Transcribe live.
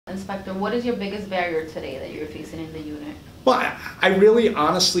Inspector, what is your biggest barrier today that you're facing in the unit? Well, I really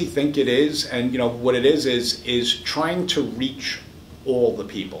honestly think it is, and what it is trying to reach all the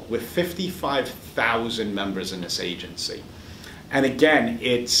people. With 55,000 members in this agency. And again,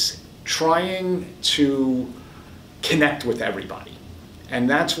 it's trying to connect with everybody. And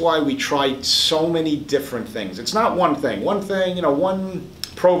that's why we tried so many different things. It's not one thing. One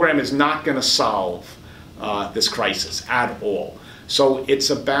program is not going to solve this crisis at all. So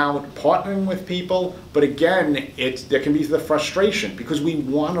it's about partnering with people, but again, there can be the frustration because we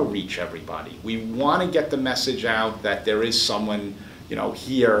want to reach everybody. We want to get the message out that there is someone,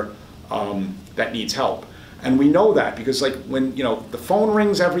 here that needs help. And we know that because like when, the phone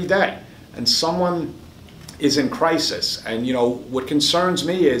rings every day and someone is in crisis, and what concerns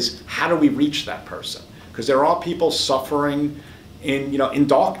me is how do we reach that person? Because there are people suffering in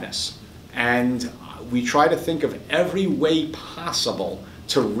darkness, and we try to think of every way possible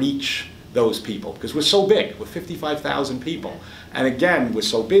to reach those people because we're so big, we're 55,000 people. And again, we're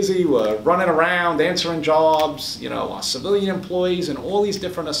so busy, we're running around, answering jobs, our civilian employees and all these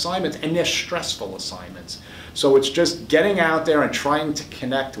different assignments, and they're stressful assignments. So it's just getting out there and trying to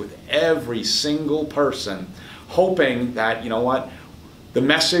connect with every single person, hoping that, the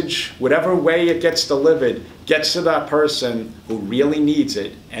message, whatever way it gets delivered, gets to that person who really needs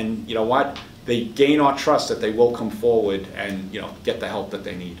it, and they gain our trust that they will come forward and get the help that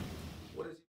they need.